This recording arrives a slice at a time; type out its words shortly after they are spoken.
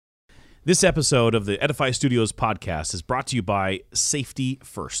This episode of the Edify Studios podcast is brought to you by Safety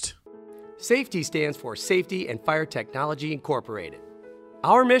First. Safety stands for Safety and Fire Technology Incorporated.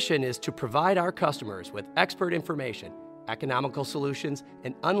 Our mission is to provide our customers with expert information, economical solutions,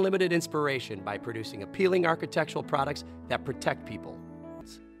 and unlimited inspiration by producing appealing architectural products that protect people.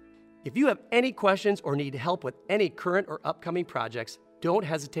 If you have any questions or need help with any current or upcoming projects, don't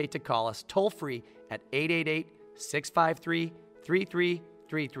hesitate to call us toll-free at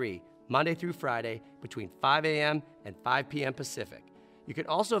 888-653-3333, Monday through Friday between 5 a.m. and 5 p.m. Pacific. You can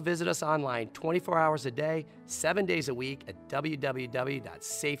also visit us online 24 hours a day, 7 days a week at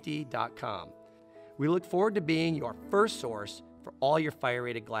www.safety.com. We look forward to being your first source for all your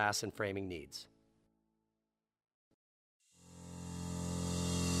fire-rated glass and framing needs.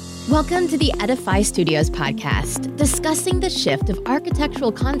 Welcome to the Edify Studios podcast, discussing the shift of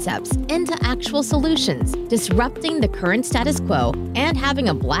architectural concepts into actual solutions, disrupting the current status quo, and having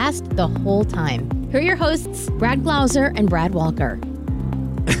a blast the whole time. Here are your hosts, Brad Glauser and Brad Walker.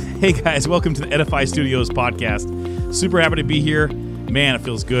 Hey guys, welcome to the Edify Studios podcast. Super happy to be here. Man, it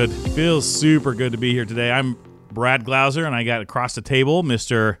feels good. It feels super good to be here today. I'm Brad Glauser, and I got across the table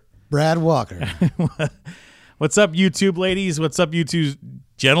Mr. Brad Walker. What's up, YouTube ladies? What's up, YouTube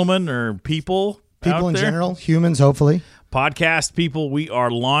gentlemen or people People in there? general, humans, hopefully. Podcast people, we are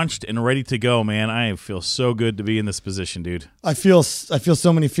launched and ready to go, man. I feel so good to be in this position, dude. I feel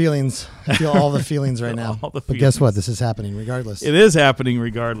so many feelings. I feel all the feelings right now. All the But guess what? This is happening regardless. It is happening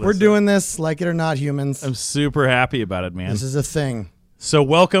regardless. We're doing this, like it or not, humans. I'm super happy about it, man. This is a thing. So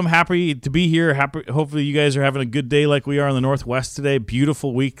welcome, happy to be here. Hopefully you guys are having a good day like we are in the Northwest today.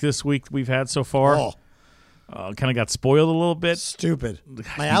 Beautiful week this week we've had so far. Oh, Kind of got spoiled a little bit. stupid.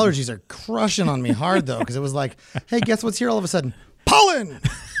 My allergies are crushing on me hard, though, because it was like, hey, guess what's here all of a sudden? Pollen!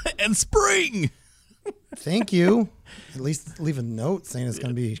 And spring! Thank you. At least leave a note saying it's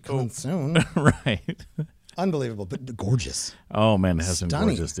going to be coming soon. Right. Unbelievable, but gorgeous. Oh, man, it has been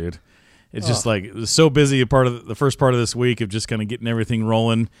Stunning. gorgeous, dude. It's just like it was so busy a part of the first part of this week of just kind of getting everything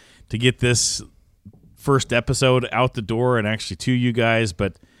rolling to get this first episode out the door and actually to you guys.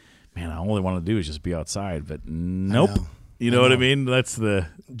 But, man, all I want to do is just be outside. But nope. You know what I mean? That's the...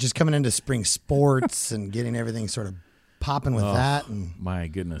 Just coming into spring sports and getting everything sort of popping with that. And my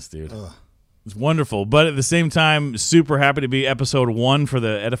goodness, dude. It's wonderful. But at the same time, super happy to be episode 1 for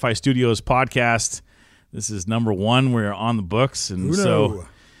the Edify Studios podcast. This is number 1. We're on the books. And so,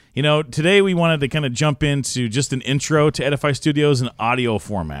 you know, today we wanted to kind of jump into just an intro to Edify Studios in audio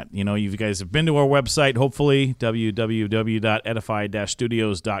format. You know, you guys have been to our website, hopefully,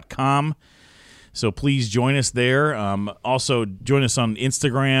 www.edify-studios.com. So please join us there. Also, join us on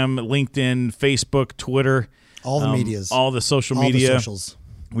Instagram, LinkedIn, Facebook, Twitter. all the medias. All the social all media. the socials.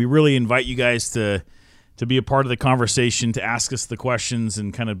 We really invite you guys to be a part of the conversation, to ask us the questions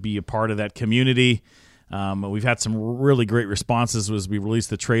and kind of be a part of that community. We've had some really great responses as we released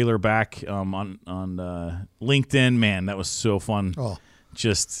the trailer back on LinkedIn. Man, that was so fun. Oh.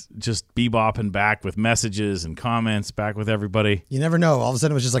 Just bebopping back with messages and comments back with everybody. You never know. All of a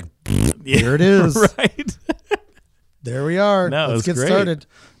sudden it was just like, here it is. Right. There we are. No, Let's get great. started.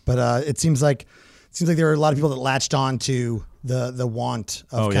 But it seems like there are a lot of people that latched on to the want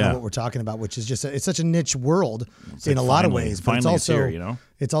of kind of what we're talking about, which is just it's such a niche world in a lot of ways. But it's also here, you know?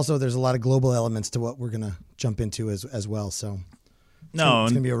 It's also there's a lot of global elements to what we're gonna jump into as well. So it's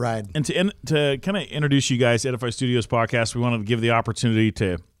gonna be a ride. And to kind of introduce you guys to Edify Studios podcast, we wanted to give the opportunity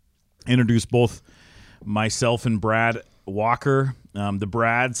to introduce both myself and Brad Walker, the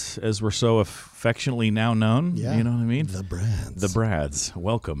Brads, as we're so affectionately now known. Yeah. You know what I mean? The Brads. The Brads.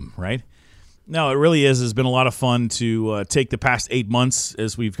 Welcome, right? No, it really is. It's been a lot of fun to take the past 8 months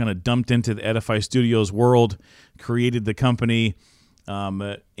as we've kind of dumped into the Edify Studios world, created the company,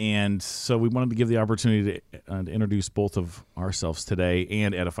 and so we wanted to give the opportunity to introduce both of ourselves today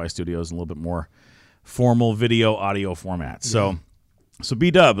and Edify Studios in a little bit more formal video audio format. So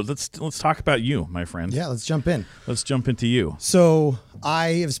B-Dub, let's talk about you, my friend. Yeah, let's jump in. Let's jump into you. So I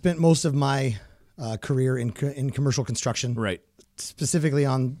have spent most of my career in commercial construction. Right. Specifically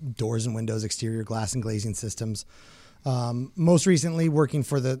on doors and windows, exterior glass and glazing systems. Most recently, working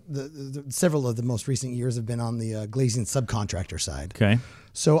for the several of the most recent years have been on the glazing subcontractor side. Okay.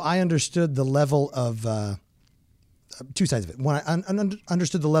 So I understood the level of two sides of it. One, I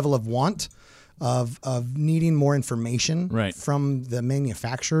understood the level of want of needing more information from the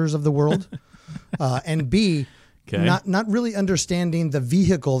manufacturers of the world, and B, not really understanding the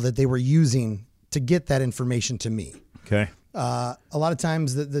vehicle that they were using to get that information to me. Okay. A lot of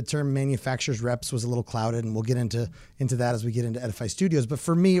times the term manufacturer's reps was a little clouded, and we'll get into that as we get into Edify Studios. But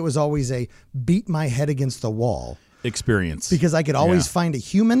for me, it was always a beat my head against the wall experience, because I could always find a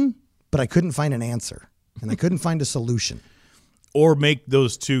human but I couldn't find an answer, and I couldn't find a solution. Or make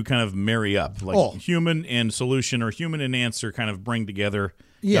those two kind of marry up, like human and solution, or human and answer kind of bring together.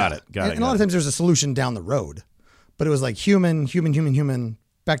 Yeah. Got it. And a lot of times there's a solution down the road, but it was like human,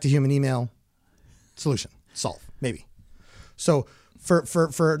 back to human, email, solution, solve, maybe. So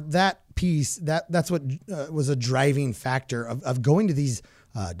for that piece, that's what was a driving factor of going to these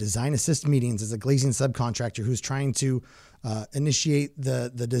design assist meetings as a glazing subcontractor who's trying to initiate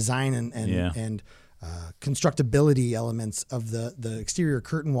the design and constructability elements of the exterior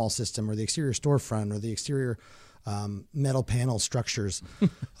curtain wall system or the exterior storefront or the exterior metal panel structures,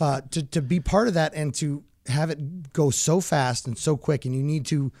 to be part of that and to have it go so fast and so quick, and you need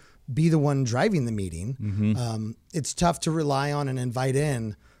to be the one driving the meeting. Mm-hmm. It's tough to rely on and invite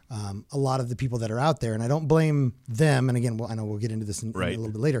in a lot of the people that are out there, and I don't blame them. And again, I know we'll get into this in a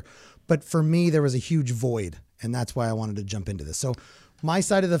little bit later, but for me, there was a huge void, and that's why I wanted to jump into this. So my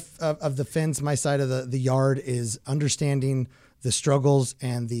side of the fence, my side of the yard is understanding the struggles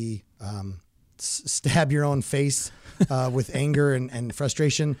and the stab your own face with anger and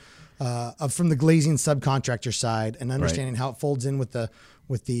frustration from the glazing subcontractor side, and understanding how it folds in with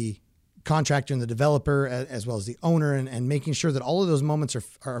the contractor and the developer, as well as the owner, and making sure that all of those moments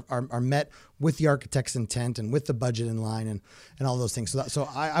are met with the architect's intent and with the budget in line and all those things. So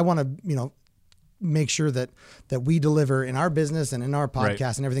I want to make sure that we deliver in our business and in our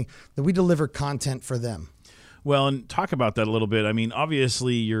podcast and everything, that we deliver content for them. Well, and talk about that a little bit. I mean,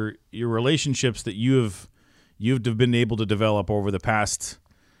 obviously your relationships that you've been able to develop over the past,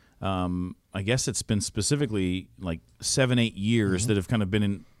 I guess it's been specifically like 7-8 years that have kind of been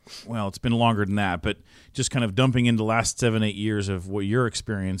in, well, it's been longer than that, but just kind of dumping into the last 7-8 years of what your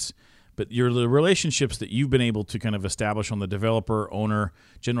experience, but the relationships that you've been able to kind of establish on the developer, owner,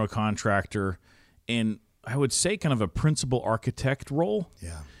 general contractor, and I would say kind of a principal architect role.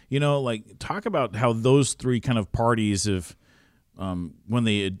 Yeah. Like talk about how those three kind of parties have, when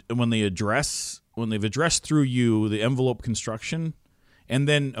they've addressed through you the envelope construction, and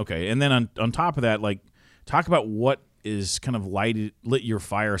then on top of that, like talk about what is kind of lit your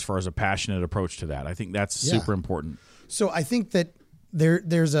fire as far as a passionate approach to that. I think that's super important. So I think that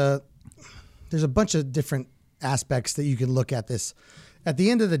there's a bunch of different aspects that you can look at this. At the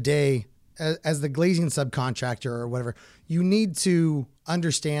end of the day, as the glazing subcontractor or whatever, you need to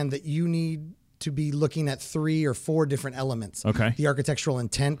understand that you need to be looking at 3 or 4 different elements. Okay. The architectural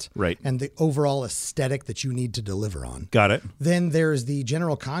intent, and the overall aesthetic that you need to deliver on. Got it. Then there's the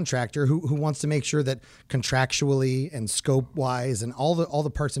general contractor who wants to make sure that contractually and scope wise and all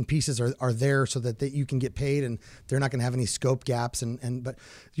the parts and pieces are there so that you can get paid and they're not going to have any scope gaps. But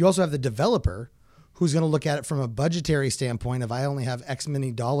you also have the developer who's going to look at it from a budgetary standpoint. If I only have X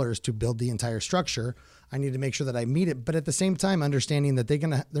many dollars to build the entire structure, I need to make sure that I meet it. But at the same time, understanding that they're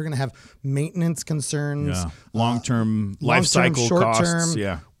gonna have maintenance concerns, long-term life cycle costs.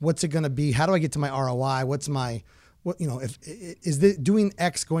 Yeah, what's it going to be? How do I get to my ROI? Is doing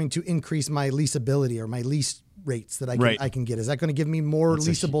X going to increase my leasability or my lease rates that I can get? Is that going to give me more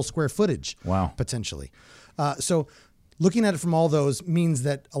leasable square footage? Wow, potentially. So looking at it from all those means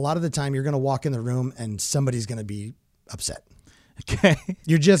that a lot of the time you're going to walk in the room and somebody's going to be upset. Okay.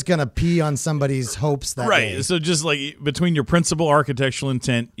 You're just going to pee on somebody's hopes that day. So just like between your principal architectural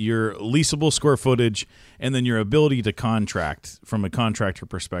intent, your leasable square footage, and then your ability to contract from a contractor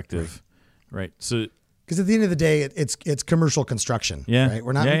perspective. Right. So because at the end of the day, it's commercial construction. Yeah. Right.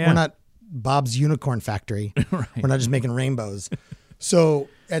 We're not Bob's Unicorn Factory. Right. We're not just making rainbows. So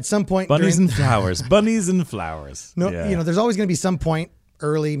at some point, bunnies and flowers. No, there's always going to be some point,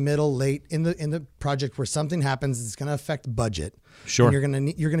 early, middle, late in the project where something happens that's going to affect budget. Sure.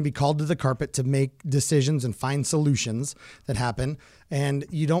 And you're going to be called to the carpet to make decisions and find solutions that happen. And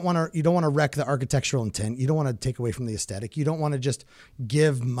you don't want to wreck the architectural intent. You don't want to take away from the aesthetic. You don't want to just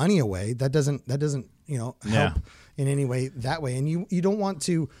give money away. That doesn't help in any way that way. And you don't want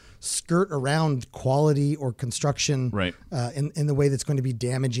to skirt around quality or construction in the way that's going to be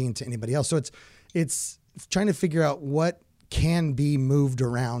damaging to anybody else. So it's trying to figure out what can be moved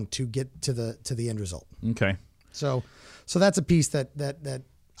around to get to the end result. Okay. So that's a piece that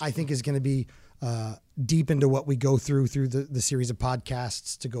I think is going to be deep into what we go through the series of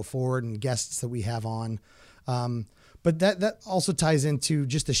podcasts to go forward and guests that we have on. But that also ties into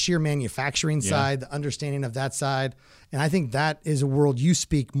just the sheer manufacturing side, the understanding of that side. And I think that is a world you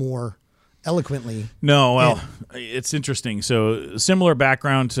speak more eloquently. No, well, it's interesting. So similar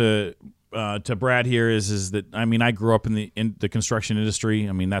background to Brad here is that, I mean, I grew up in the construction industry.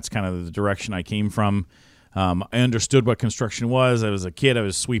 I mean, that's kind of the direction I came from. I understood what construction was. I was a kid. I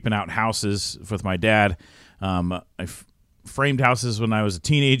was sweeping out houses with my dad. framed houses when I was a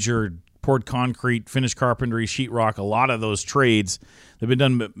teenager, poured concrete, finished carpentry, sheetrock, a lot of those trades. They've been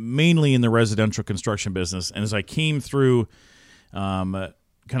done mainly in the residential construction business. And as I came through kind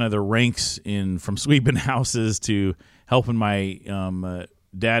of the ranks from sweeping houses to helping my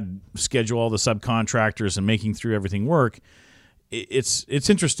dad schedule all the subcontractors and making through everything work, it's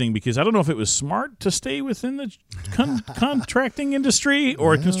interesting because I don't know if it was smart to stay within the contracting industry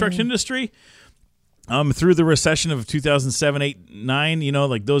or construction industry through the recession of 2007, 8, 9,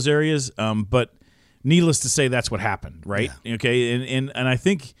 like those areas. But needless to say, that's what happened, right? Yeah. Okay, and I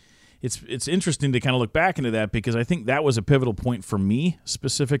think it's interesting to kind of look back into that because I think that was a pivotal point for me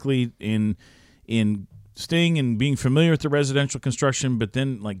specifically in staying and being familiar with the residential construction, but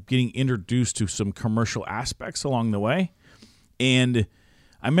then like getting introduced to some commercial aspects along the way. And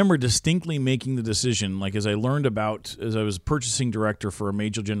I remember distinctly making the decision, like as I was purchasing director for a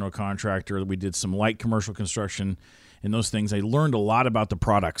major general contractor, we did some light commercial construction and those things. I learned a lot about the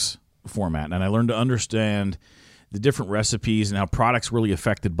products format, and I learned to understand the different recipes and how products really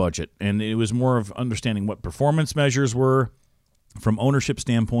affected budget. And it was more of understanding what performance measures were from ownership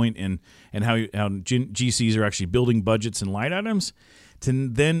standpoint and how GCs are actually building budgets and light items, to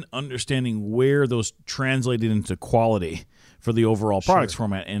then understanding where those translated into quality for the overall products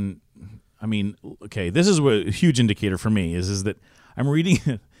format. And I mean, okay, this is a huge indicator for me is that I'm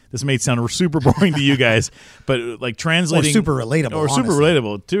reading. This may sound super boring to you guys, but like translating or super relatable, super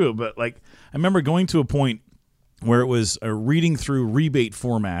relatable too. But like I remember going to a point where it was reading through rebate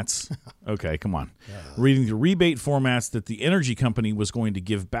formats. Okay, come on. Reading the rebate formats that the energy company was going to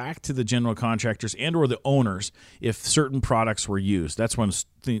give back to the general contractors and or the owners if certain products were used. That's when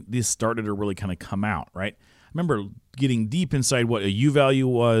this started to really kind of come out, right? I remember getting deep inside what a U value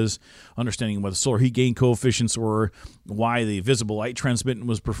was, understanding what the solar heat gain coefficients were, why the visible light transmittant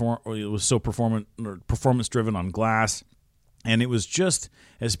was so performance driven on glass. And it was just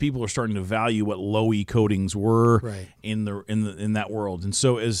as people are starting to value what low E coatings were in that world. And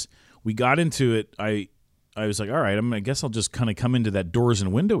so as we got into it, I was like, all right, I guess I'll just kind of come into that doors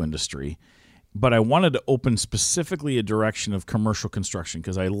and window industry. But I wanted to open specifically a direction of commercial construction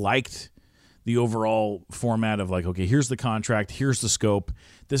because I liked the overall format of like, okay, here's the contract, here's the scope,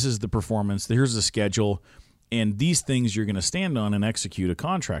 this is the performance, here's the schedule, and these things you're going to stand on and execute a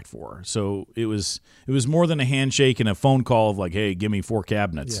contract for. So it was more than a handshake and a phone call of like, hey, give me 4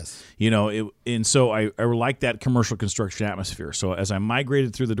 cabinets. Yes. And so I like that commercial construction atmosphere. So as I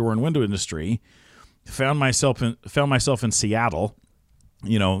migrated through the door and window industry, found myself in Seattle.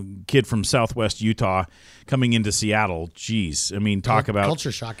 Kid from Southwest Utah coming into Seattle. Geez, I mean, talk about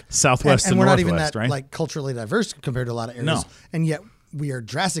culture shock. Southwest and we're Northwest, not even that right? like culturally diverse compared to a lot of areas. No. And yet we are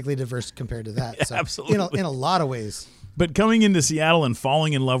drastically diverse compared to that. So absolutely, in a lot of ways. But coming into Seattle and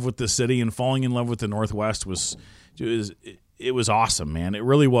falling in love with the city and falling in love with the Northwest was awesome, man. It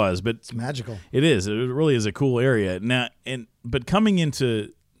really was. But it's magical. It is. It really is a cool area now. But coming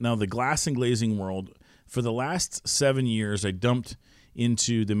into now the glass and glazing world for the last 7 years, I dumped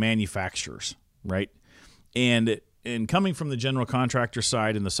into the manufacturers, right? And coming from the general contractor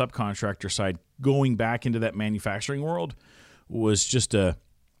side and the subcontractor side, going back into that manufacturing world was just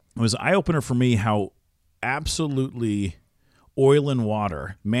was an eye-opener for me how absolutely oil and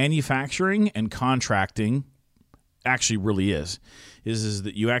water manufacturing and contracting actually really is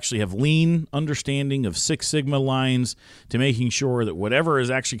that you actually have lean understanding of Six Sigma lines to making sure that whatever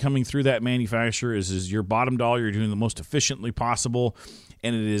is actually coming through that manufacturer is your bottom dollar, you're doing the most efficiently possible,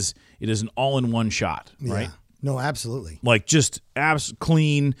 and it is an all-in-one shot, right? Yeah. No, absolutely. Like just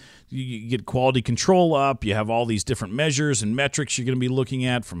clean, you get quality control up, you have all these different measures and metrics you're going to be looking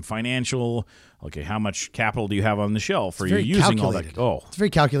at from financial, okay, how much capital do you have on the shelf? Are you using calculated. all that? Oh, it's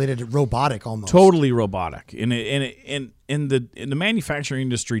very calculated, robotic almost. Totally robotic. And the manufacturing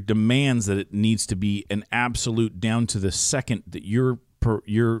industry demands that it needs to be an absolute down to the second that you're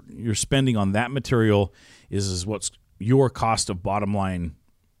spending on that material is what's your cost of bottom line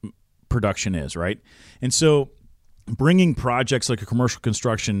production is, right? And so bringing projects like a commercial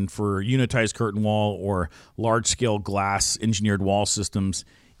construction for unitized curtain wall or large-scale glass engineered wall systems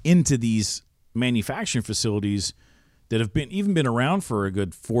into these manufacturing facilities that have been around for a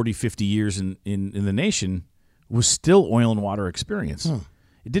good 40, 50 years in the nation was still oil and water experience.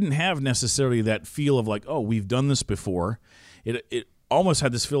 It didn't have necessarily that feel of like, oh, we've done this before. It almost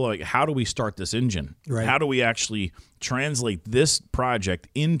had this feel like, how do we start this engine? Right. How do we actually translate this project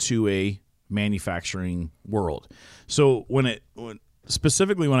into a manufacturing world? So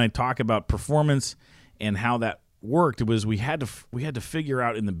specifically when I talk about performance and how that worked, it was we had to figure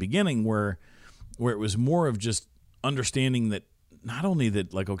out in the beginning where it was more of just understanding that not only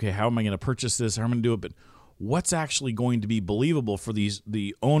that like, okay, how am I going to purchase this? How am I going to do it? But what's actually going to be believable for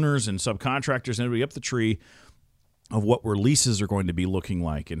the owners and subcontractors and everybody up the tree of what our leases are going to be looking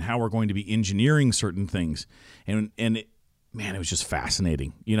like and how we're going to be engineering certain things. And it was just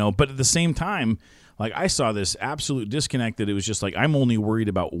fascinating, But at the same time, like I saw this absolute disconnect that it was just like I'm only worried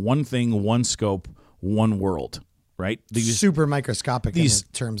about one thing, one scope, one world, right? Super microscopic in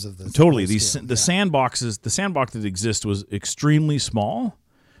terms of the the sandbox that exists was extremely small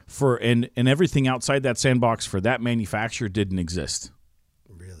and everything outside that sandbox for that manufacturer didn't exist.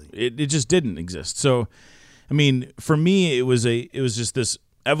 Really, it just didn't exist. So, I mean, for me, it was just this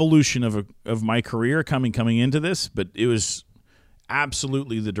evolution of my career coming into this, but it was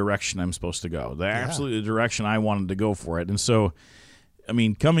absolutely the direction I'm supposed to go. Absolutely the direction I wanted to go for it. And so, I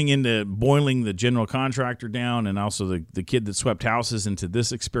mean, coming into boiling the general contractor down and also the kid that swept houses into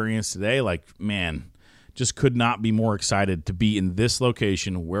this experience today, like, man, just could not be more excited to be in this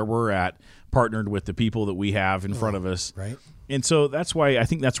location where we're at, partnered with the people that we have in front of us. Right. And so that's why I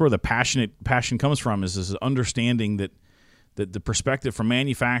think that's where the passion comes from is this understanding that the perspective from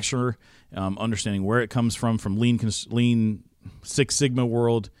manufacturer, understanding where it comes from Lean Six Sigma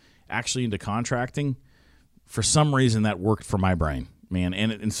world, actually into contracting. For some reason, that worked for my brain, man.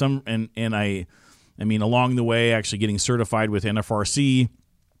 And I mean, along the way, actually getting certified with NFRC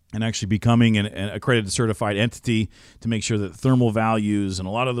and actually becoming an accredited certified entity to make sure that thermal values and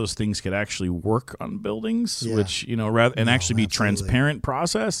a lot of those things could actually work on buildings, which actually be transparent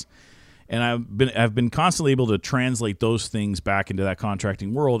process. And I've been constantly able to translate those things back into that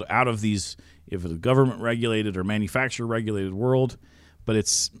contracting world out of these, if it's a government regulated or manufacturer regulated world. But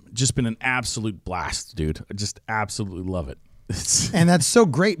it's just been an absolute blast, dude. I just absolutely love it. And that's so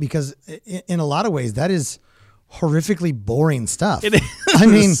great because in a lot of ways that is horrifically boring stuff. It is. I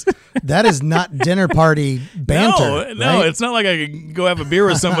mean, that is not dinner party banter. No, right? It's not like I can go have a beer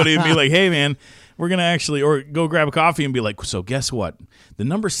with somebody and be like, hey, man, we're going to actually, or go grab a coffee and be like, so guess what? The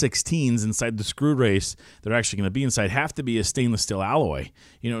number 16s inside the screw race that are actually going to be inside have to be a stainless steel alloy.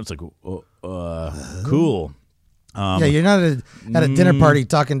 It's like, cool. You're not at a dinner party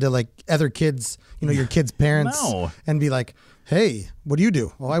talking to like other kids, your kids' parents, and be like, hey, what do you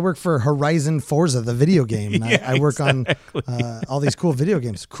do? Well, I work for Horizon Forza, the video game. And I work on all these cool video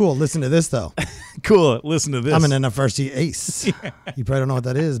games. Cool. Listen to this, though. Cool. Listen to this. I'm an NFRC ace. You probably don't know what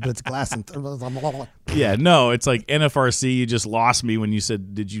that is, but it's glass and... Yeah, no, it's like NFRC. You just lost me when you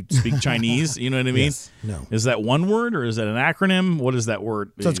said, did you speak Chinese? You know what I mean? Yes. No. Is that one word or is that an acronym? What is that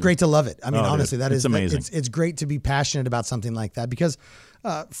word? So it's great to love it. I mean, honestly, dude, it's amazing. It's great to be passionate about something like that because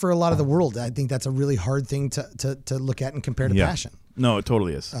for a lot of the world, I think that's a really hard thing to look at and compare to passion. No, it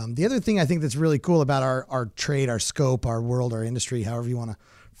totally is. The other thing I think that's really cool about our trade, our scope, our world, our industry, however you want to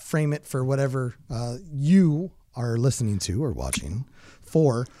frame it for whatever you are listening to or watching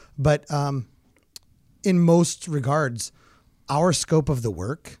for, but in most regards, our scope of the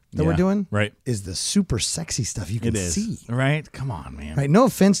work that we're doing is the super sexy stuff you can see. Right? Come on, man. Right? No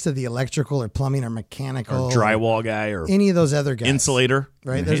offense to the electrical or plumbing or mechanical. Or drywall guy or any of those other guys. Insulator.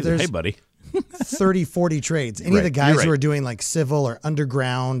 Right? Hey, buddy. 30, 40 trades. Any of the guys who are doing like civil or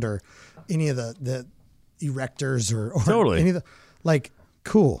underground or any of the erectors or totally. Any of the, like,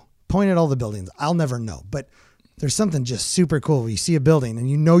 cool. Point at all the buildings. I'll never know. But there's something just super cool. You see a building and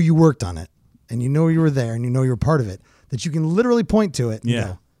you worked on it and you were there and you were part of it, that you can literally point to it and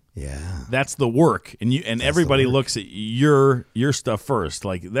go, yeah. That's the work. And everybody looks at your stuff first.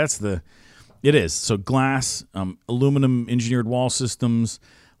 Like it is. So glass, aluminum engineered wall systems,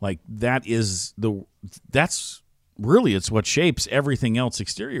 like that's really, it's what shapes everything else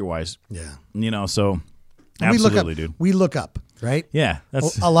exterior wise. Yeah. So absolutely, dude. We look up, right? Yeah.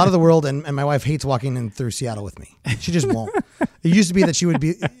 That's a lot of the world. And my wife hates walking in through Seattle with me. She just won't. It used to be that she would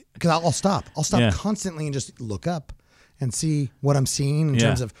be, because I'll stop constantly and just look up and see what I'm seeing in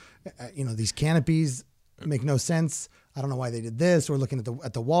terms of, these canopies make no sense. I don't know why they did this. Or looking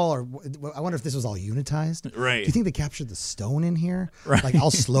at the wall, or I wonder if this was all unitized. Right. Do you think they captured the stone in here? Right. Like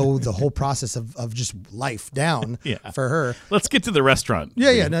I'll slow the whole process of just life down for her. Let's get to the restaurant.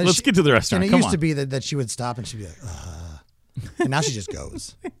 Yeah. No, Let's get to the restaurant. And it used to be that she would stop and she'd be like, and now she just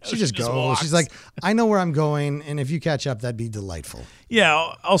goes. She just goes. Walks. She's like, I know where I'm going, and if you catch up, that'd be delightful.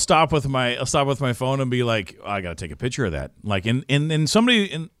 Yeah, I'll stop with my phone and be like, I got to take a picture of that. Like, and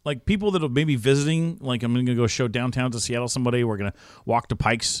somebody, like people that are maybe visiting, like I'm going to go show downtown to Seattle somebody, we're going to walk to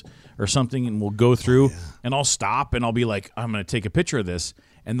Pikes or something, and we'll go through, and I'll stop, and I'll be like, I'm going to take a picture of this,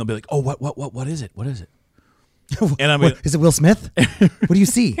 and they'll be like, oh, what is it? What is it? And I mean, is it Will Smith? What do you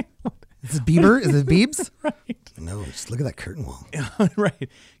see? Is it Bieber? Is it Biebs? Right. even know. Just look at that curtain wall. Right.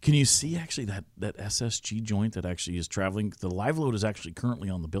 Can you see actually that SSG joint that actually is traveling? The live load is actually currently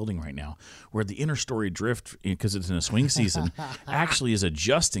on the building right now, where the inner story drift, because it's in a swing season, actually is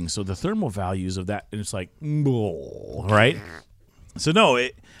adjusting. So the thermal values of that, and it's like, right? So no,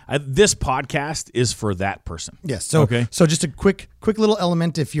 this podcast is for that person. Yes. So So just a quick little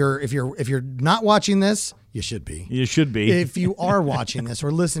element. If you're not watching this, you should be. You should be. If you are watching this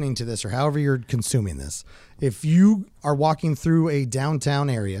or listening to this or however you're consuming this, if you are walking through a downtown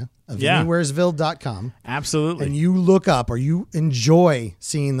area of anywheresville.com, absolutely, and you look up or you enjoy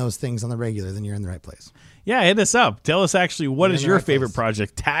seeing those things on the regular, then you're in the right place. Yeah, hit us up. Tell us actually what is your favorite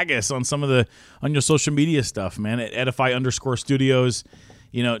project. Tag us on on your social media stuff, man. At Edify_Studios.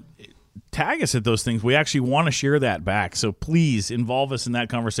 Tag us at those things. We actually want to share that back. So please involve us in that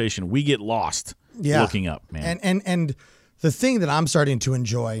conversation. We get lost looking up, man. And the thing that I'm starting to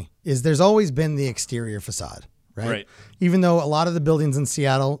enjoy is there's always been the exterior facade, right? Even though a lot of the buildings in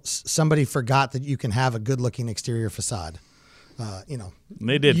Seattle, somebody forgot that you can have a good-looking exterior facade.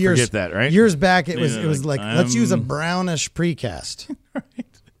 They did forget that, right? Years back, it was like let's use a brownish precast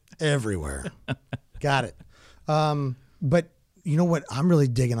everywhere. Got it. But you know what I'm really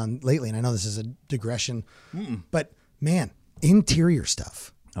digging on lately, and I know this is a digression, but man, interior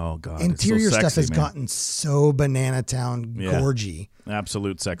stuff. Oh God, interior it's so stuff sexy, has gotten so banana town gorgy.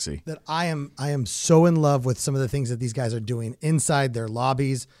 Absolute sexy. That I am so in love with some of the things that these guys are doing inside their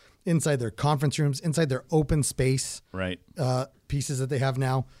lobbies, inside their conference rooms, inside their open space pieces that they have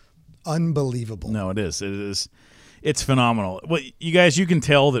now. Unbelievable. No, it is. It's phenomenal. Well, you guys, you can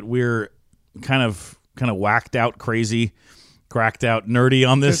tell that we're kind of whacked out, crazy, cracked out, nerdy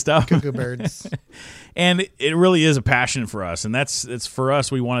on this stuff. Cuckoo birds. And it really is a passion for us. And it's for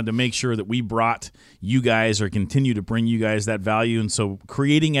us. We wanted to make sure that we brought you guys or continue to bring you guys that value. And so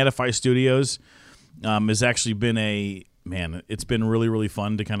creating Edify Studios has actually been it's been really, really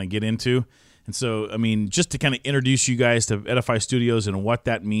fun to kind of get into. And so, I mean, just to kind of introduce you guys to Edify Studios and what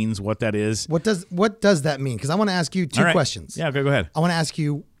that means, what that is. What does that mean? Because I want to ask you two questions. Yeah, okay, go ahead. I want to ask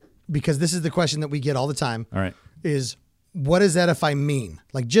you, because this is the question that we get all the time. All right. Is what does Edify mean?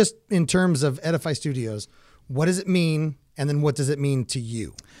 Like just in terms of Edify Studios, what does it mean? And then what does it mean to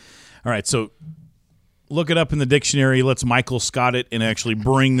you? All right. So look it up in the dictionary. Let's Michael Scott it and actually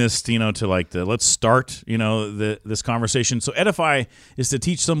bring this, let's start, this conversation. So Edify is to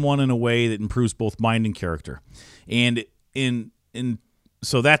teach someone in a way that improves both mind and character. And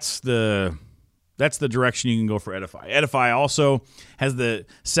so that's the direction you can go for Edify. Edify also has the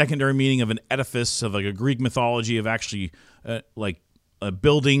secondary meaning of an edifice, of like a Greek mythology of actually like a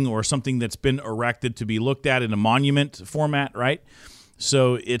building or something that's been erected to be looked at in a monument format, right?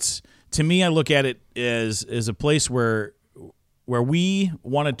 So to me, I look at it as a place where we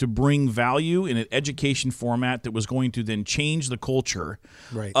wanted to bring value in an education format that was going to then change the culture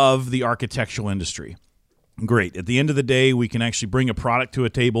of the architectural industry. Great. At the end of the day, we can actually bring a product to a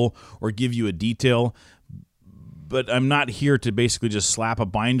table or give you a detail, but I'm not here to basically just slap a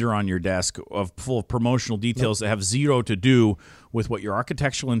binder on your desk full of promotional details that have zero to do with what your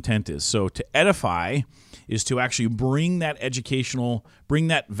architectural intent is. So to edify is to actually bring that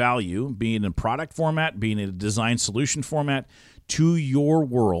value, being in a product format, being in a design solution format, to your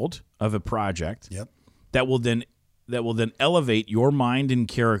world of a project that will then elevate your mind and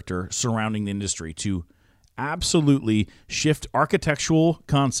character surrounding the industry to absolutely shift architectural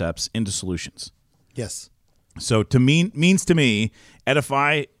concepts into solutions. Yes. So means to me,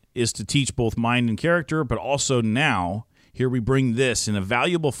 Edify is to teach both mind and character, but also now here we bring this in a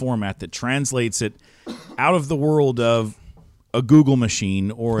valuable format that translates it out of the world of a Google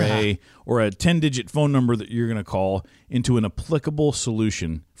machine or a 10-digit phone number that you're going to call into an applicable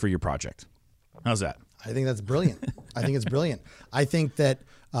solution for your project. How's that? I think that's brilliant. I think it's brilliant. I think that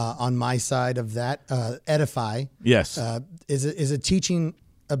on my side of that, Edify is a teaching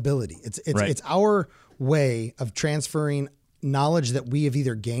ability. It's our way of transferring knowledge that we have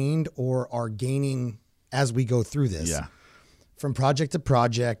either gained or are gaining as we go through this from project to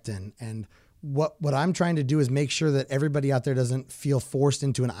project. And what I'm trying to do is make sure that everybody out there doesn't feel forced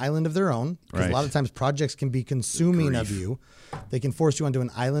into an island of their own. Because a lot of times projects can be consuming of you. They can force you onto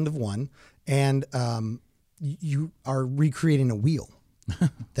an island of one. And you are recreating a wheel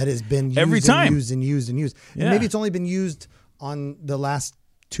that has been used every time. and used. And maybe it's only been used on the last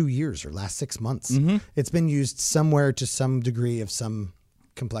 2 years or last 6 months. Mm-hmm. It's been used somewhere to some degree of some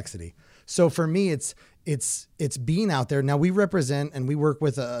complexity. So for me, it's being out there. Now we represent and we work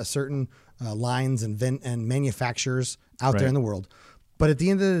with a certain lines and manufacturers out there in the world. But at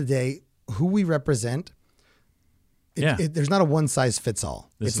the end of the day, who we represent There's not a one size fits all.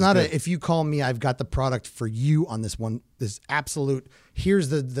 It's not if you call me, I've got the product for you on this absolute, here's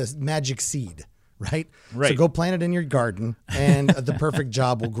the magic seed, right? So go plant it in your garden and the perfect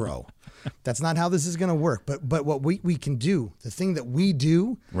job will grow. That's not how this is going to work. But what we can do, the thing that we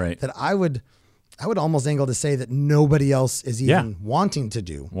do, that I would almost angle to say that nobody else is even wanting to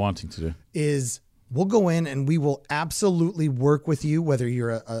do, is we'll go in and we will absolutely work with you, whether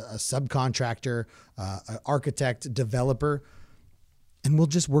you're a subcontractor, an architect, developer, and we'll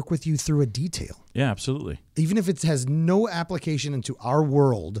just work with you through a detail. Yeah, absolutely. Even if it has no application into our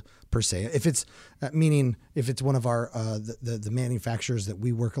world per se, if it's meaning if it's one of our the manufacturers that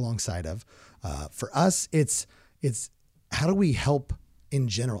we work alongside of, for us it's how do we help in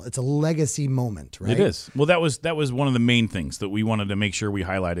general? It's a legacy moment, right? It is. Well, that was one of the main things that we wanted to make sure we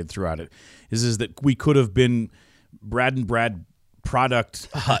highlighted throughout it is that we could have been Brad and Brad product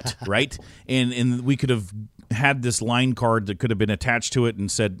hut, right? And we could have had this line card that could have been attached to it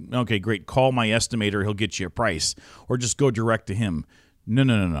and said, okay, great, call my estimator, he'll get you a price, or just go direct to him.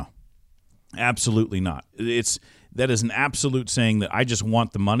 No. Absolutely not. That is an absolute saying that I just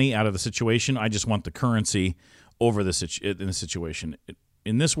want the money out of the situation. I just want the currency over in the situation.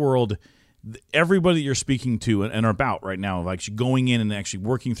 In this world, everybody you're speaking to and are about right now, like going in and actually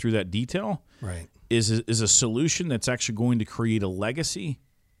working through that detail, is a solution that's actually going to create a legacy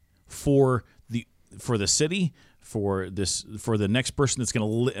for the city, for the next person that's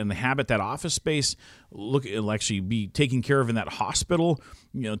going to inhabit that office space. It'll actually be taken care of in that hospital.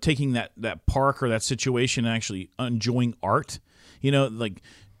 Taking that park or that situation and actually enjoying art. Like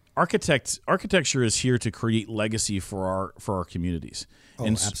architecture is here to create legacy for our communities. Oh,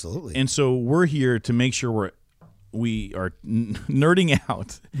 absolutely. And so we're here to make sure we are nerding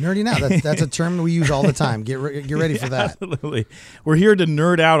out. Nerding out. That's a term we use all the time. Get ready for that. Absolutely. We're here to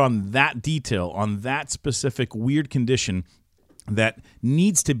nerd out on that detail, on that specific weird condition that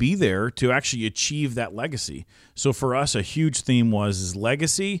needs to be there to actually achieve that legacy. So for us, a huge theme is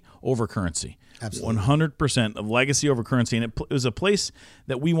legacy over currency. Absolutely. 100% of legacy over currency. And it was a place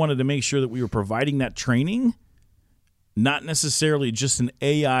that we wanted to make sure that we were providing that training, not necessarily just an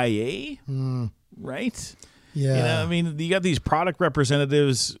AIA, right? Yeah. You got these product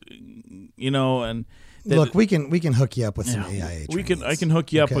representatives, and look, we can hook you up with some AIA training. I can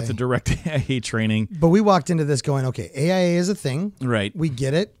hook you up with the direct AIA training. But we walked into this going, okay, AIA is a thing. Right. We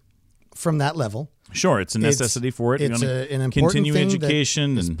get it from that level. Sure, it's a necessity for it. It's an important continuing thing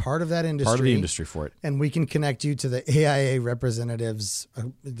education that is and part of that industry. Part of the industry for it. And we can connect you to the AIA representatives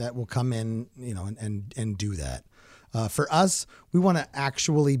that will come in, and do that. For us, we want to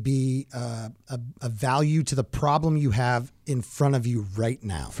actually be a value to the problem you have in front of you right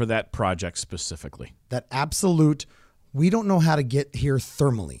now. For that project specifically. That absolute, we don't know how to get here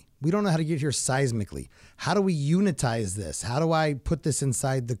thermally. We don't know how to get here seismically. How do we unitize this? How do I put this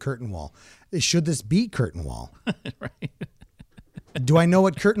inside the curtain wall? Should this be curtain wall? Right. Do I know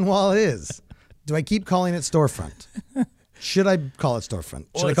what curtain wall is? Do I keep calling it storefront? Should I call it storefront?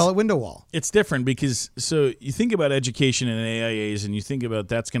 Should I call it window wall? It's different because so you think about education and AIAs and you think about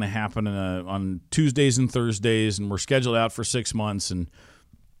that's going to happen on Tuesdays and Thursdays and we're scheduled out for 6 months and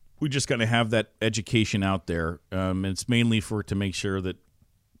we just got to have that education out there. And it's mainly to make sure that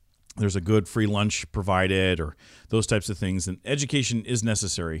there's a good free lunch provided or those types of things. And education is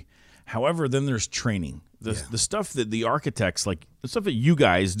necessary. However, then there's training. The stuff that the architects, like the stuff that you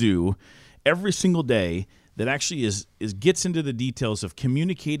guys do every single day that actually gets into the details of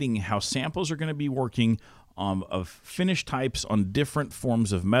communicating how samples are going to be working of finish types on different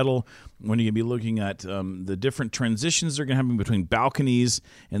forms of metal. When you're going to be looking at the different transitions that are going to happen between balconies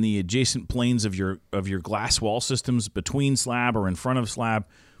and the adjacent planes of your glass wall systems between slab or in front of slab.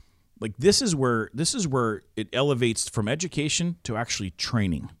 Like this is where it elevates from education to actually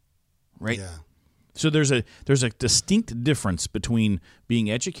training, right? Yeah. So there's a distinct difference between being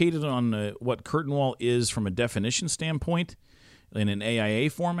educated on what curtain wall is from a definition standpoint in an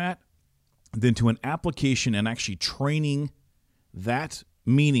AIA format, than to an application and actually training that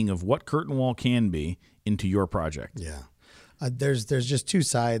meaning of what curtain wall can be into your project. Yeah. There's just two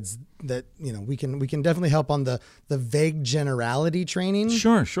sides that we can definitely help on the vague generality training.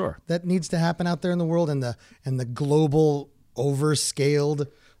 Sure. That needs to happen out there in the world, and the global overscaled,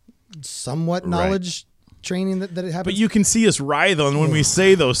 somewhat knowledge training that it happens. But you can see us writhe on when we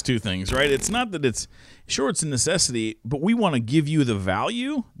say those two things, right? It's not that it's a necessity, but we want to give you the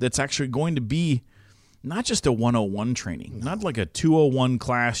value that's actually going to be not just a 101 training, not like a 201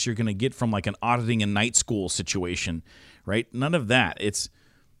 class you're going to get from like an auditing and night school situation, right? None of that.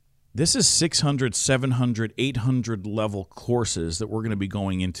 This is 600, 700, 800 level courses that we're going to be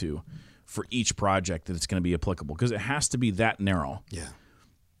going into for each project that it's going to be applicable, because it has to be that narrow. Yeah.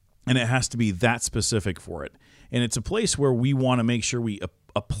 And it has to be that specific for it. And it's a place where we want to make sure we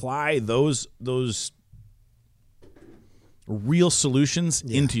apply those real solutions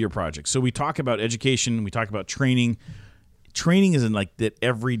into your project. So we talk about education, we talk about training. Training isn't like that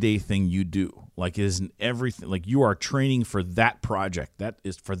everyday thing you do. Like it isn't everything. Like you are training for that project. That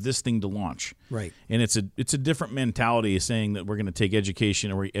is for this thing to launch. Right. And it's a different mentality saying that we're going to take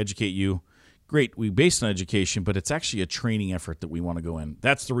education or we educate you. Great, we base it on education, but it's actually a training effort that we want to go in.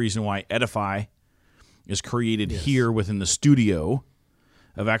 That's the reason why Edify is created here within the studio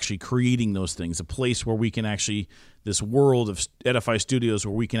of actually creating those things, a place where we can actually, this world of Edify Studios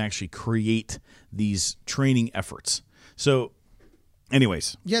where we can actually create these training efforts. So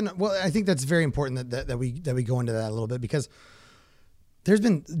anyways. Yeah, no, well, I think that's very important that we go into that a little bit, because there's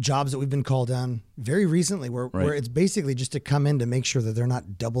been jobs that we've been called on very recently where it's basically just to come in to make sure that they're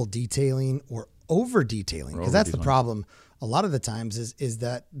not double detailing or over detailing, because that's the problem a lot of the times is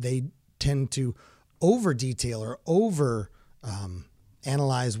that they tend to over detail or over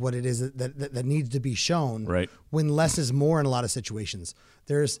analyze what it is that needs to be shown, when less is more in a lot of situations.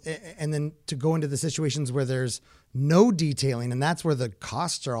 And then to go into the situations where there's no detailing, and that's where the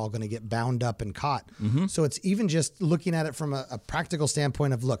costs are all going to get bound up and caught. Mm-hmm. So it's even just looking at it from a practical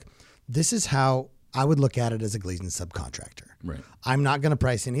standpoint of, look, this is how I would look at it as a glazing subcontractor. Right. I'm not going to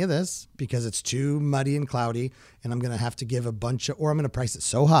price any of this because it's too muddy and cloudy, and I'm going to have to give or I'm going to price it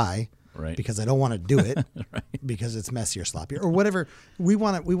so high because I don't want to do it because it's messy or sloppy or whatever. We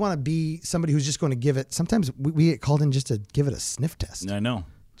want to be somebody who's just going to give it. Sometimes we get called in just to give it a sniff test. I know.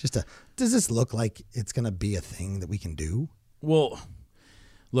 Does this look like it's going to be a thing that we can do? Well,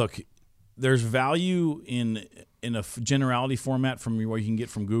 look, there's value in a generality format from what you can get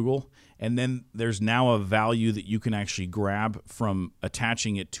from Google, and then there's now a value that you can actually grab from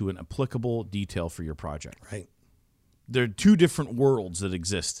attaching it to an applicable detail for your project. Right. There are two different worlds that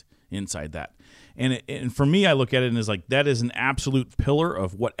exist inside that. And for me, I look at it as like that is an absolute pillar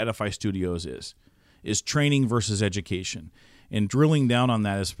of what Edify Studios is training versus education. And drilling down on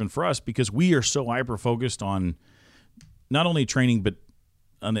that has been for us because we are so hyper-focused on not only training, but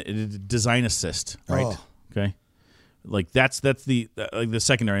on a design assist, right? Oh. Okay. Like that's the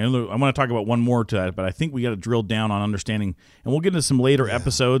secondary. I want to talk about one more to that, but I think we got to drill down on understanding, and we'll get into some later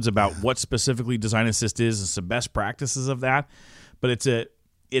episodes about what specifically design assist is and some best practices of that. But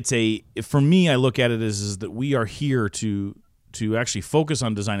for me, I look at it as that we are here to actually focus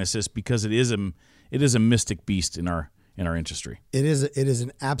on design assist because it is a mystic beast in our industry. It is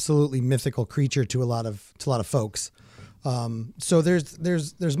an absolutely mythical creature to a lot of folks. So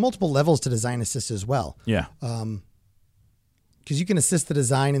there's multiple levels to design assist as well. Yeah. Because you can assist the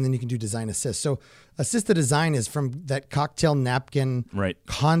design and then you can do design assist. So assist the design is from that cocktail napkin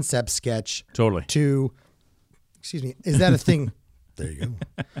concept sketch to, excuse me, is that a thing? There you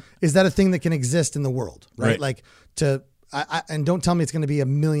go. Is that a thing that can exist in the world? Right. Like and don't tell me it's going to be $1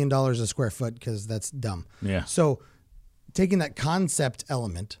 million a square foot because that's dumb. Yeah. So taking that concept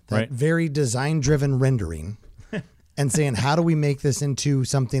element, that very design-driven rendering, and saying, how do we make this into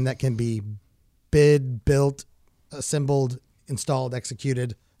something that can be bid, built, assembled, installed,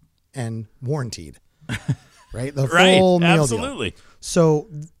 executed, and warrantied, right? The full meal absolutely. Deal.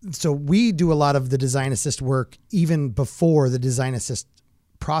 So we do a lot of the design assist work even before the design assist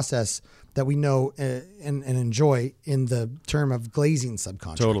process that we know and enjoy in the term of glazing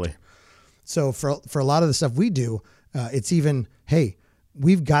subcontractor. Totally. So for a lot of the stuff we do, it's even, hey,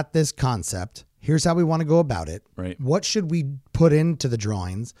 we've got this concept. Here's how we want to go about it. Right. What should we put into the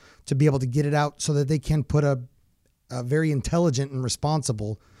drawings to be able to get it out so that they can put a very intelligent and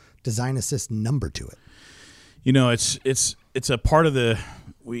responsible design assist number to it? You know, it's a part of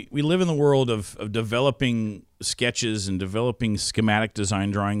we live in the world of developing sketches and developing schematic design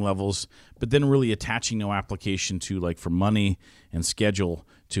drawing levels, but then really attaching no application to, like, for money and schedule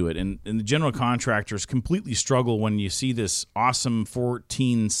to it. And the general contractors completely struggle when you see this awesome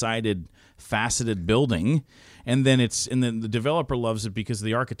 14-sided faceted building, and then the developer loves it because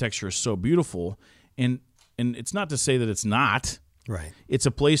the architecture is so beautiful. And it's not to say that it's not. Right. It's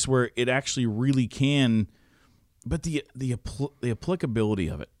a place where it actually really can, but the applicability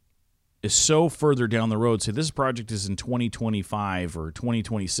of it is so further down the road. Say this project is in 2025 or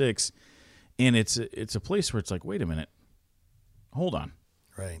 2026, and it's a place where it's like, wait a minute, hold on.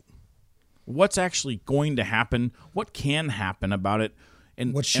 Right. What's actually going to happen? What can happen about it?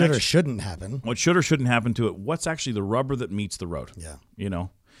 And what should or shouldn't happen? What should or shouldn't happen to it? What's actually the rubber that meets the road? Yeah. You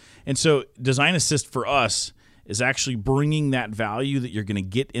know? And so design assist for us is actually bringing that value that you're going to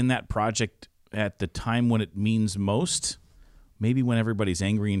get in that project at the time when it means most maybe when everybody's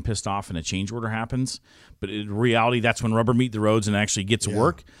angry and pissed off and a change order happens. But in reality, that's when rubber meet the roads and actually gets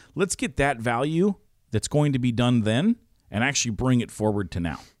work. Let's get that value that's going to be done then and actually bring it forward to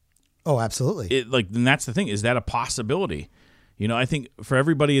now. Oh, absolutely. And that's the thing. Is that a possibility? I think for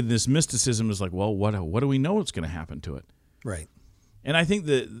everybody, this mysticism is like, well, what do we know what's going to happen to it? Right. And I think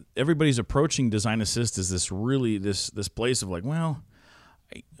that everybody's approaching design assist as this really this place of like, well,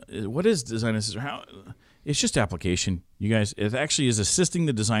 what is design assist? How it's just application, you guys. It actually is assisting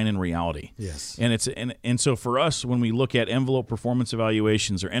the design in reality. Yes. And so for us, when we look at envelope performance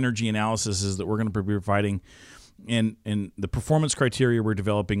evaluations or energy analyses that we're going to be providing, and the performance criteria we're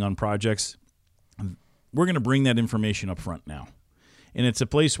developing on projects, we're going to bring that information up front now. And it's a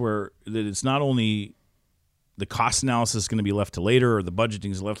place where that it's not only the cost analysis is going to be left to later or the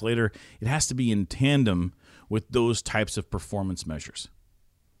budgeting is left later. It has to be in tandem with those types of performance measures.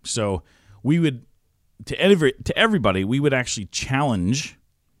 So we would, to everybody, we would actually challenge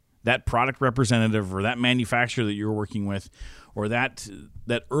that product representative or that manufacturer that you're working with or that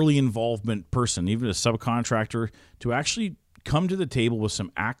early involvement person, even a subcontractor, to actually come to the table with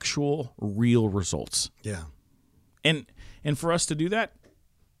some actual real results. Yeah. And for us to do that,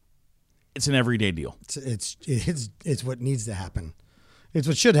 it's an everyday deal. It's what needs to happen. It's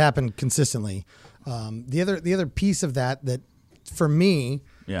what should happen consistently. The other piece of that for me,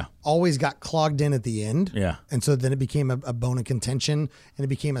 always got clogged in at the end. Yeah. And so then it became a bone of contention, and it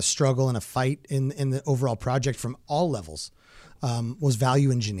became a struggle and a fight in the overall project from all levels, was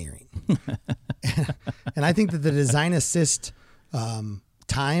value engineering. And I think that the design assist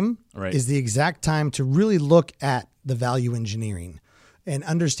time is the exact time to really look at the value engineering and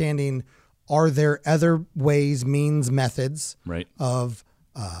understanding, are there other ways, means, methods of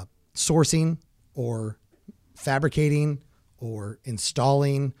sourcing or fabricating or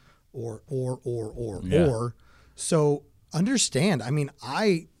installing or. So understand,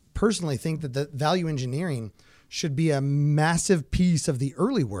 I personally think that the value engineering should be a massive piece of the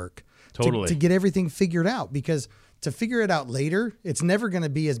early work to get everything figured out, because to figure it out later, it's never going to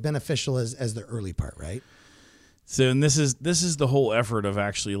be as beneficial as the early part, right? So, and this is the whole effort of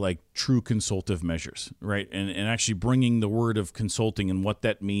actually like true consultative measures, right? And actually bringing the word of consulting and what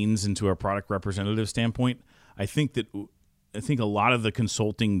that means into a product representative standpoint. I think a lot of the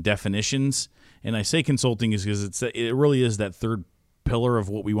consulting definitions, and I say consulting is because it really is that third pillar of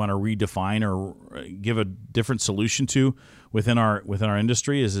what we want to redefine or give a different solution to within our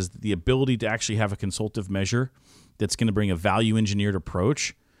industry is the ability to actually have a consultative measure that's going to bring a value engineered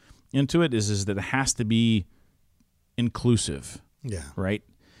approach into it. Is that it has to be inclusive. Yeah. Right?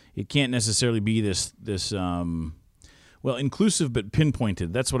 It can't necessarily be this inclusive but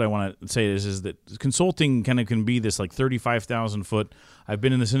pinpointed. That's what I want to say is that consulting kind of can be this like 35,000 foot. I've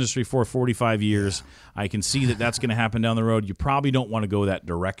been in this industry for 45 years. Yeah. I can see that that's going to happen down the road. You probably don't want to go that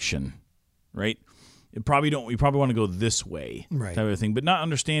direction, right? You probably want to go this way, right? Type of thing, but not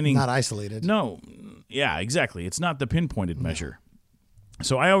understanding. Not isolated. No. Yeah, exactly. It's not the pinpointed measure.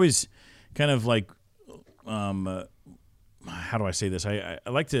 So I always kind of like, how do I say this? I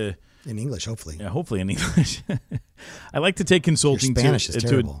like to... In English, hopefully. Yeah, hopefully in English. I like to take consulting Your Spanish is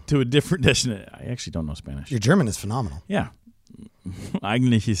terrible. To a different destination. I actually don't know Spanish. Your German is phenomenal. Yeah.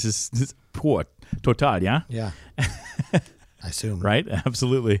 Eigentlich ist es poor. Total, yeah? Yeah. I assume. Right?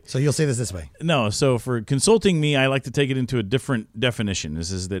 Absolutely. So you'll say this way. No, so for consulting me, I like to take it into a different definition.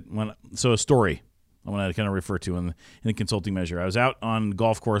 A story I want to kind of refer to in the consulting measure. I was out on the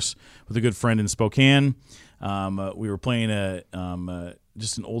golf course with a good friend in Spokane. We were playing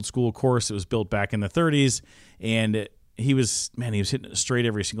just an old school course. It was built back in the 30s, and he was hitting it straight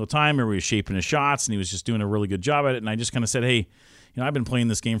every single time. He was shaping his shots, and he was just doing a really good job at it. And I just kind of said, hey, I've been playing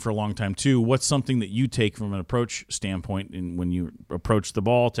this game for a long time too. What's something that you take from an approach standpoint and when you approach the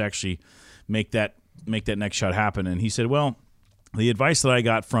ball to actually make that next shot happen? And he said, well, the advice that I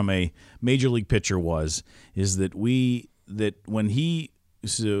got from a major league pitcher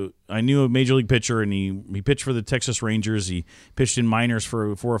So I knew a major league pitcher, and he pitched for the Texas Rangers. He pitched in minors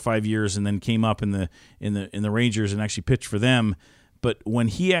for 4 or 5 years, and then came up in the Rangers and actually pitched for them. But when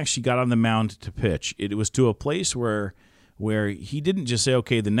he actually got on the mound to pitch, it was to a place where he didn't just say,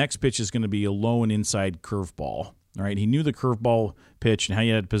 okay, the next pitch is going to be a low and inside curveball. All right, he knew the curveball pitch and how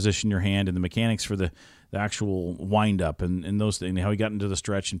you had to position your hand and the mechanics for the actual windup and those things, how he got into the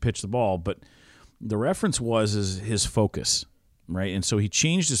stretch and pitched the ball. But the reference was his focus. Right, and so he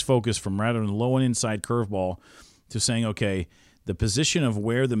changed his focus from rather than low and inside curveball to saying, okay, the position of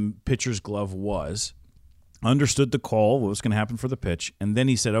where the pitcher's glove was, understood the call, what was going to happen for the pitch, and then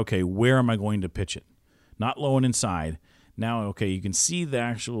he said, okay, where am I going to pitch it? Not low and inside. Now, okay, you can see the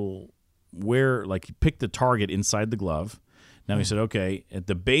actual where, like he picked the target inside the glove. Now we said, okay, at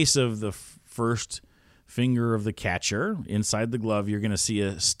the base of the first finger of the catcher, inside the glove, you're going to see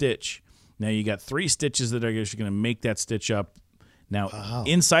a stitch. Now you got 3 stitches that are actually going to make that stitch up. Now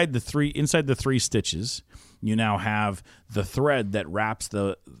inside the three stitches, you now have the thread that wraps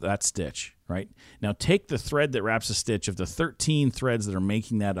that stitch, right? Now take the thread that wraps a stitch of the 13 threads that are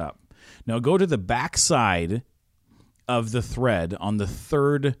making that up. Now go to the back side of the thread on the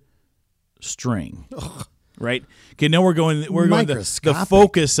 3rd string. Right? Okay, now we're going the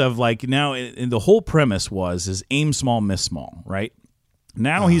focus of like now, and the whole premise is aim small, miss small, right?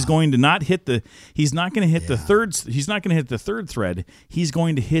 Now he's going to not hit the third thread. He's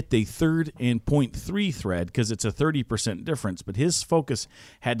going to hit the 3rd and 0.3 thread because it's a 30% difference. But his focus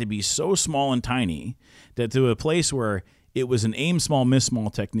had to be so small and tiny that to a place where it was an aim small, miss small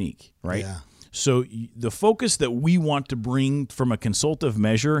technique, right? Yeah. So the focus that we want to bring from a consultative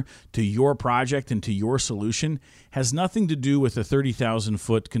measure to your project and to your solution has nothing to do with a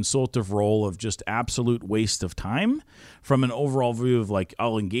 30,000-foot consultative role of just absolute waste of time from an overall view of like,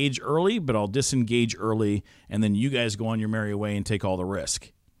 I'll engage early, but I'll disengage early, and then you guys go on your merry way and take all the risk.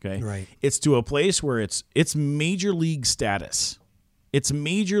 Okay? Right. It's to a place where it's major league status. It's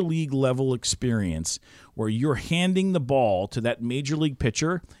major league level experience where you're handing the ball to that major league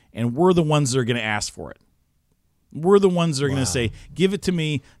pitcher, and we're the ones that are going to ask for it. We're the ones that are going to say, "Give it to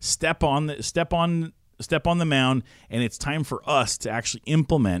me. Step on the mound," and it's time for us to actually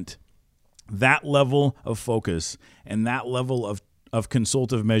implement that level of focus and that level of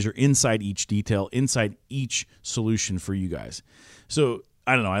consultative measure inside each detail, inside each solution for you guys. So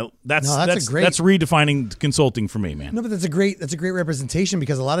I don't know. That's redefining consulting for me, man. No, but that's a great representation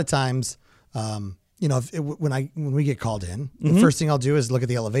because a lot of times, when we get called in, the first thing I'll do is look at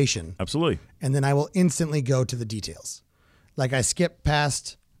the elevation. Absolutely. And then I will instantly go to the details. Like I skip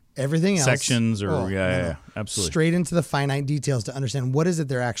past everything else. Sections or absolutely. Straight into the finite details to understand what is it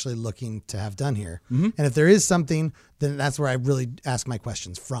they're actually looking to have done here. Mm-hmm. And if there is something, then that's where I really ask my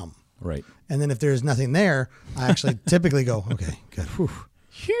questions from. Right. And then if there's nothing there, I actually typically go, okay, good.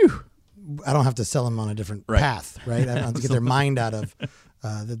 Phew. I don't have to sell them on a different path, right? I don't have to get their mind out of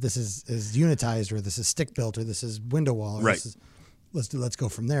that this is unitized or this is stick built or this is window wall. Or right. Let's go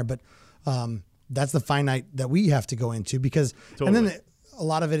from there. But that's the finite that we have to go into because, and then a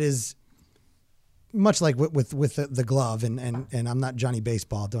lot of it is much like with the glove and I'm not Johnny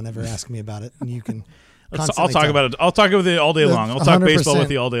Baseball. Don't ever ask me about it. And you can. I'll talk about it. I'll talk with you all day long. I'll talk baseball with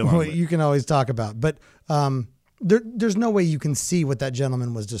you all day long. What you can always talk about, but there's no way you can see what that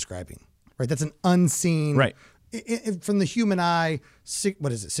gentleman was describing, right? That's an unseen, right? From the human eye,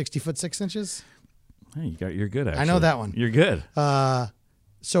 60 foot 6 inches? Hey, you're good. Actually, I know that one. You're good.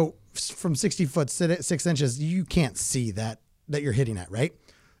 So from 60 foot 6 inches, you can't see that you're hitting at, right?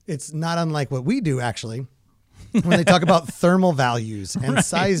 It's not unlike what we do actually. When they talk about thermal values and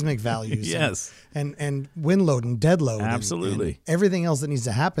seismic values, yes, and wind load and dead load, absolutely, and everything else that needs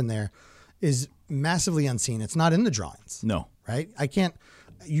to happen there is massively unseen. It's not in the drawings. No, right?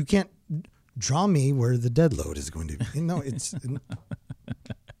 You can't draw me where the dead load is going to be. It's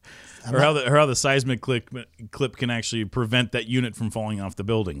or how the seismic clip can actually prevent that unit from falling off the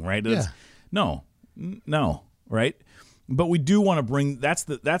building, right? No, right? But we do want to bring that's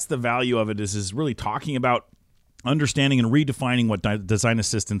the value of it is really talking about understanding and redefining what design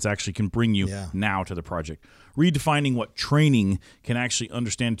assistants actually can bring you now to the project. Redefining what training can actually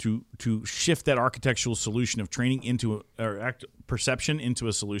understand to shift that architectural solution of training into perception into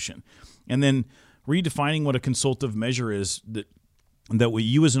a solution. And then redefining what a consultative measure is that what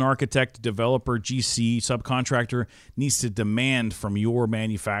you as an architect, developer, GC, subcontractor needs to demand from your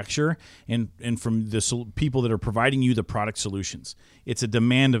manufacturer and from the people that are providing you the product solutions. It's a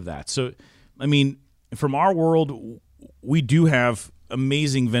demand of that. So, I mean, from our world, we do have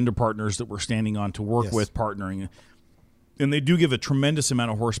amazing vendor partners that we're standing on to work with, partnering, and they do give a tremendous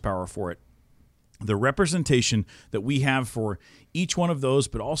amount of horsepower for it. The representation that we have for each one of those,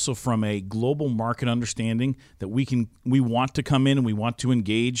 but also from a global market understanding that we want to come in and we want to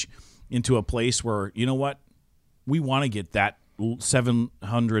engage into a place where, you know what, we want to get that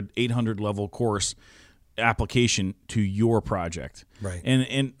 700, 800 level course application to your project. Right.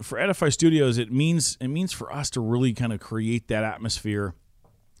 And for Edify Studios, it means for us to really kind of create that atmosphere.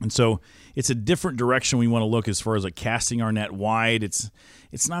 And so it's a different direction we want to look as far as like casting our net wide. It's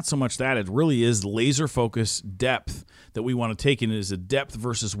not so much that. It really is laser focus depth that we want to take, and it is a depth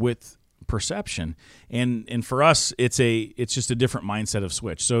versus width perception. And for us, it's just a different mindset of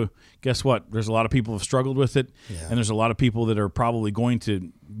switch. So guess what? There's a lot of people who have struggled with it, and there's a lot of people that are probably going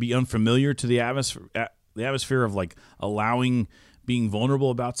to be unfamiliar to the atmosphere of like allowing being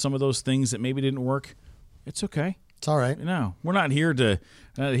vulnerable about some of those things that maybe didn't work. It's okay. It's all right. No, we're not here to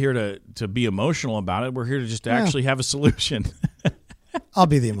be emotional about it. We're here to just actually have a solution. I'll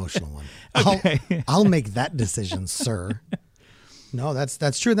be the emotional one. Okay. I'll make that decision, sir. No,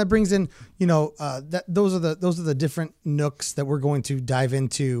 that's true. And that brings in, those are the different nooks that we're going to dive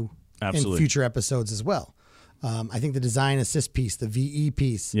into in future episodes as well. I think the design assist piece, the VE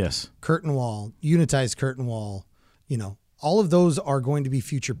piece, yes, curtain wall, unitized curtain wall, all of those are going to be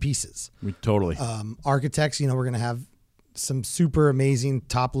future pieces. Totally. Architects, we're going to have some super amazing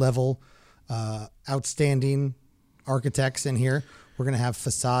top level, outstanding architects in here. We're going to have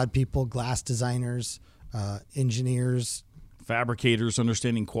facade people, glass designers, engineers, fabricators,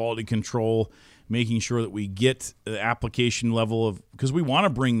 understanding quality control, making sure that we get the application level of, because we want to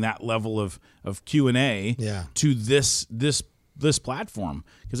bring that level of Q&A to this platform,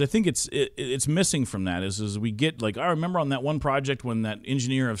 because I think it's missing from that is we get like, I remember on that one project when that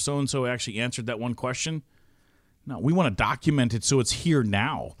engineer of so-and-so actually answered that one question. No, we want to document it so it's here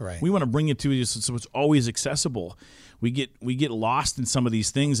now. Right. We want to bring it to you so it's always accessible. We get lost in some of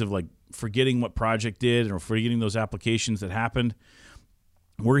these things of like forgetting what project did or forgetting those applications that happened.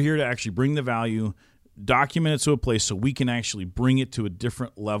 We're here to actually bring the value, document it to a place so we can actually bring it to a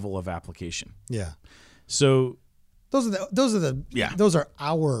different level of application. Yeah. So those are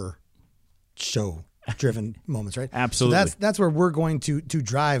our show driven moments, right? Absolutely. So that's where we're going to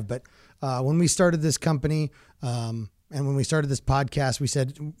drive. But when we started this company and when we started this podcast, we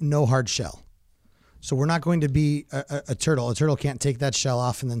said no hard shell. So we're not going to be a turtle. A turtle can't take that shell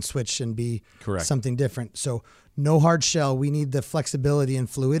off and then switch and be something different. So no hard shell. We need the flexibility and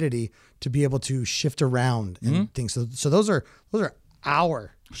fluidity to be able to shift around and things. So those are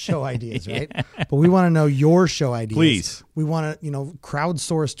our show ideas, right? But we want to know your show ideas. Please. We want to,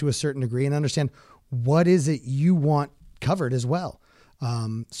 crowdsource to a certain degree and understand what is it you want covered as well.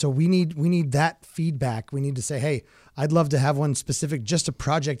 So we need that feedback. We need to say, hey, I'd love to have one specific just to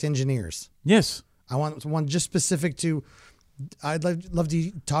project engineers. Yes. I want one just specific to, I'd love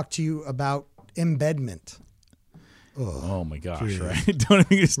to talk to you about embedment. Oh my gosh, right? Don't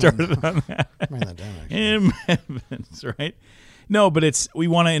even get started on that. Write that down, actually. Embedments, right? No, but we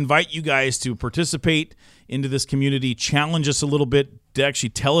want to invite you guys to participate into this community, challenge us a little bit, to actually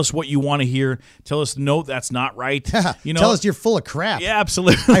tell us what you want to hear. Tell us, no, that's not right. Tell us you're full of crap. Yeah,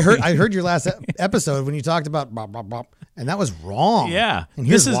 absolutely. I heard your last episode when you talked about blah, blah, blah, and that was wrong. Yeah. And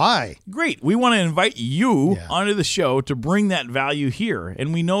here's why. Great. We want to invite you onto the show to bring that value here.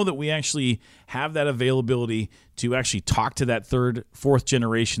 And we know that we actually have that availability to actually talk to that third, fourth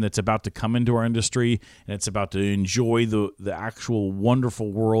generation that's about to come into our industry, and it's about to enjoy the actual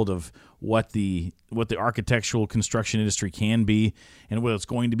wonderful world of what the architectural construction industry can be and what it's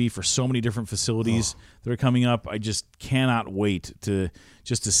going to be for so many different facilities that are coming up. I just cannot wait to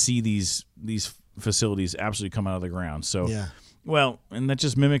see these facilities absolutely come out of the ground. So, well, and that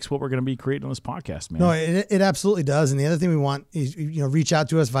just mimics what we're going to be creating on this podcast, man. No, it absolutely does. And the other thing we want is, reach out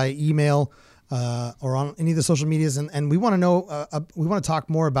to us via email or on any of the social medias. And we want to know, we want to talk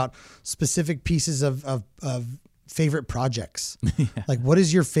more about specific pieces of favorite projects. Like, what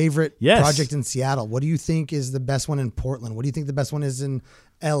is your favorite project in Seattle? What do you think is the best one in Portland? What do you think the best one is in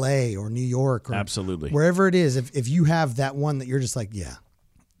LA or New York? Or absolutely. Wherever it is, if you have that one that you're just like,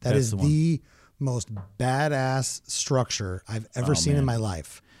 that is the most badass structure I've ever seen in my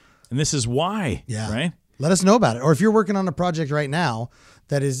life. And this is why, right? Let us know about it. Or if you're working on a project right now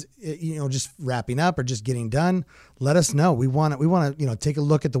that is, just wrapping up or just getting done, let us know. We want to, take a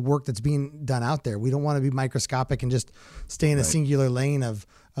look at the work that's being done out there. We don't want to be microscopic and just stay in a singular lane of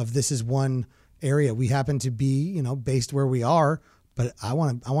this is one area. We happen to be, based where we are, but I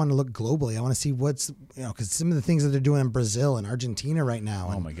want to look globally. I want to see what's, because some of the things that they're doing in Brazil and Argentina right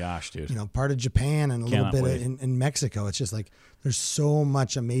now. Oh my gosh, dude. Part of Japan and a little bit in Mexico. It's just like, there's so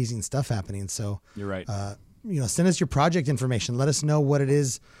much amazing stuff happening. So you're right. Send us your project information. Let us know what it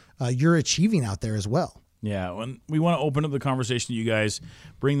is you're achieving out there as well. Yeah, and we want to open up the conversation to you guys.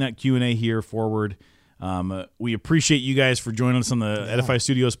 Bring that Q&A here forward. We appreciate you guys for joining us on the Edify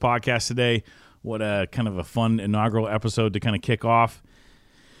Studios podcast today. What a kind of a fun inaugural episode to kind of kick off.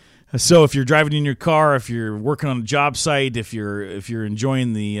 So if you're driving in your car, if you're working on a job site, if you're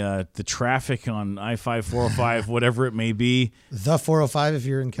enjoying the traffic on I-5, 405, whatever it may be. The 405 if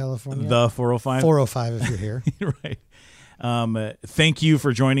you're in California. The 405. 405 if you're here. Right. Thank you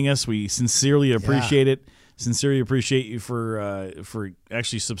for joining us. We sincerely appreciate it. Sincerely appreciate you for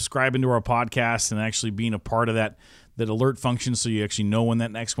actually subscribing to our podcast and actually being a part of that alert function so you actually know when that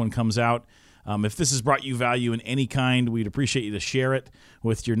next one comes out. If this has brought you value in any kind, we'd appreciate you to share it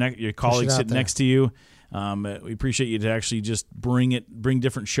with your colleagues sitting next to you. We appreciate you to actually just bring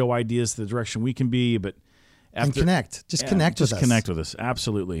different show ideas to the direction we can be. But and connect. Just connect with us. Just connect with us.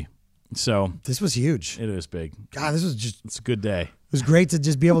 Absolutely. So this was huge. It is big. God, this was just. It's a good day. It was great to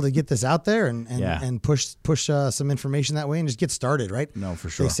just be able to get this out there and push some information that way and just get started, right? No, for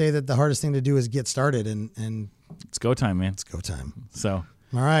sure. They say that the hardest thing to do is get started, and it's go time, man. It's go time. So,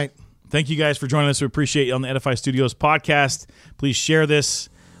 all right. Thank you guys for joining us. We appreciate you on the Edify Studios podcast. Please share this.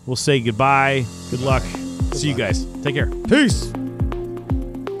 We'll say goodbye. Good luck. See you guys. Take care. Peace.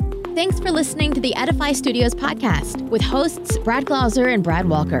 Thanks for listening to the Edify Studios podcast with hosts Brad Glauser and Brad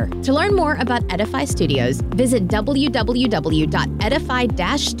Walker. To learn more about Edify Studios, visit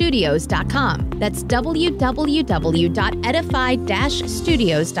www.edify-studios.com. That's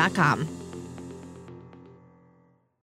www.edify-studios.com.